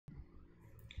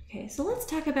Okay, so let's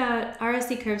talk about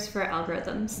ROC curves for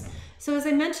algorithms. So as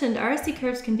I mentioned, ROC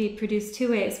curves can be produced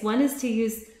two ways. One is to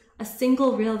use a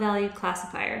single real value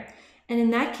classifier. And in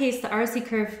that case, the ROC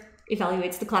curve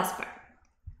evaluates the classifier.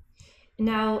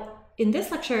 Now, in this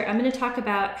lecture, I'm going to talk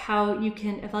about how you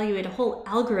can evaluate a whole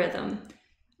algorithm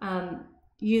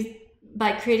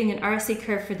by creating an ROC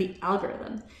curve for the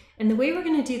algorithm. And the way we're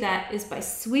going to do that is by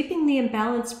sweeping the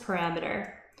imbalance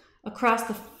parameter across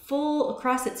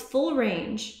its full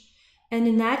range. And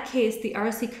in that case, the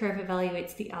ROC curve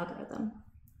evaluates the algorithm.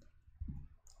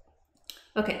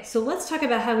 Okay, so let's talk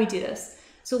about how we do this.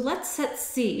 So let's set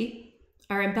C,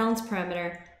 our imbalance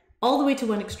parameter, all the way to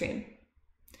one extreme.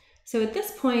 So at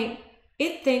this point,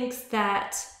 it thinks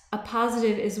that a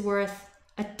positive is worth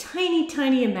a tiny,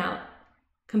 tiny amount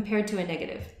compared to a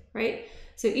negative, right?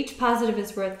 So each positive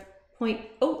is worth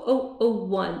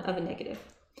 0.0001 of a negative.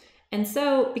 And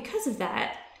so because of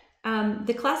that,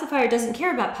 the classifier doesn't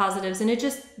care about positives and it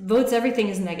just votes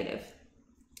everything as negative.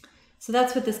 So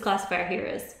that's what this classifier here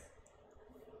is.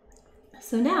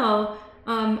 So now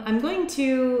I'm going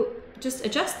to just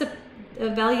adjust the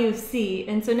value of C,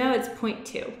 and so now it's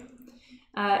 0.2.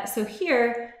 So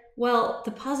here, well,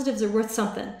 the positives are worth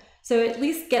something. So it at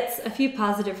least gets a few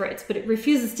positive rates, but it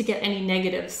refuses to get any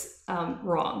negatives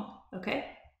wrong, okay?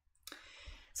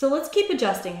 So let's keep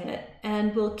adjusting it,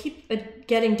 and we'll keep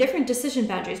getting different decision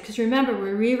boundaries, because remember,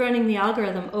 we're rerunning the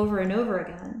algorithm over and over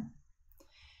again.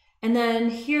 And then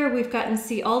here we've gotten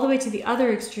C all the way to the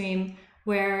other extreme,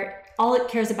 where all it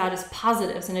cares about is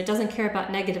positives, and it doesn't care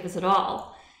about negatives at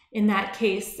all. In that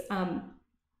case,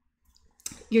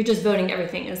 you're just voting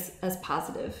everything as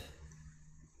positive.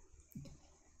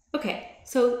 Okay,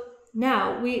 so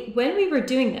now when we were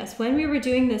doing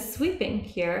this sweeping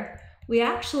here, we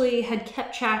actually had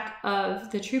kept track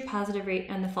of the true positive rate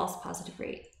and the false positive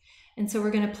rate. And so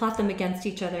we're going to plot them against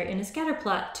each other in a scatter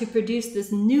plot to produce this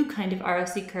new kind of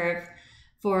ROC curve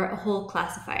for a whole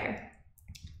classifier.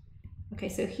 Okay,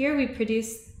 so here we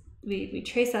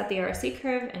trace out the ROC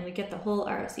curve and we get the whole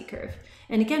ROC curve.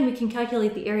 And again, we can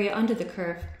calculate the area under the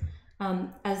curve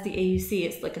as the AUC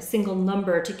is like a single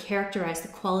number to characterize the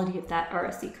quality of that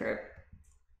ROC curve.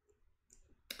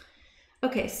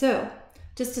 Okay, so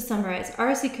just to summarize,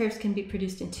 ROC curves can be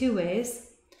produced in two ways.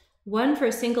 One for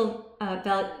a single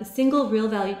real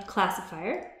valued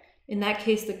classifier. In that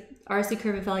case, the ROC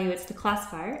curve evaluates the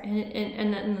classifier.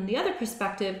 And then on the other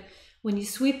perspective, when you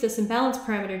sweep this imbalance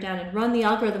parameter down and run the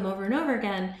algorithm over and over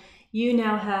again, you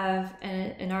now have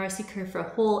an ROC curve for a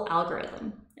whole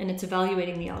algorithm, and it's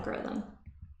evaluating the algorithm.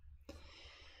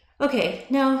 Okay,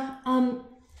 now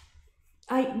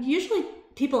usually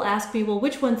people ask me, well,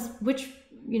 which one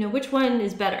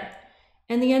is better?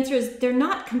 And the answer is they're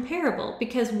not comparable,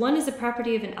 because one is a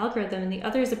property of an algorithm and the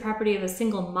other is a property of a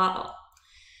single model.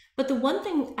 But the one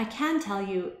thing I can tell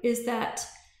you is that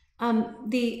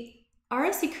the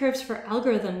ROC curves for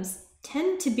algorithms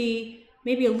tend to be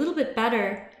maybe a little bit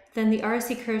better than the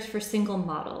ROC curves for single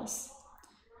models.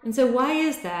 And so why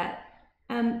is that?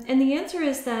 And the answer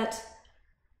is that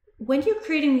when you're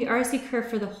creating the ROC curve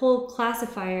for the whole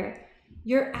classifier,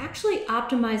 you're actually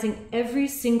optimizing every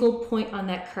single point on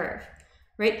that curve,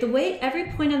 right? The way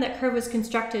every point on that curve was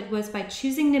constructed was by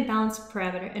choosing an imbalance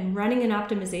parameter and running an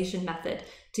optimization method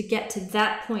to get to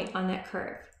that point on that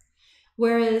curve.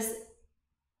 Whereas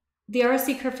the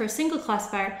ROC curve for a single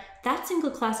classifier, that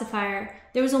single classifier,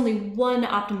 there was only one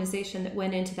optimization that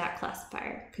went into that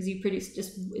classifier because you produce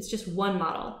it's just one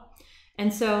model.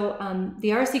 And so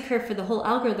the ROC curve for the whole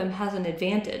algorithm has an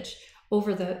advantage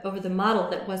over the model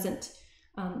that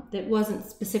wasn't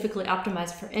specifically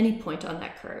optimized for any point on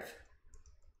that curve.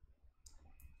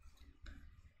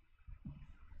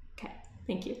 Okay,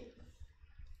 thank you.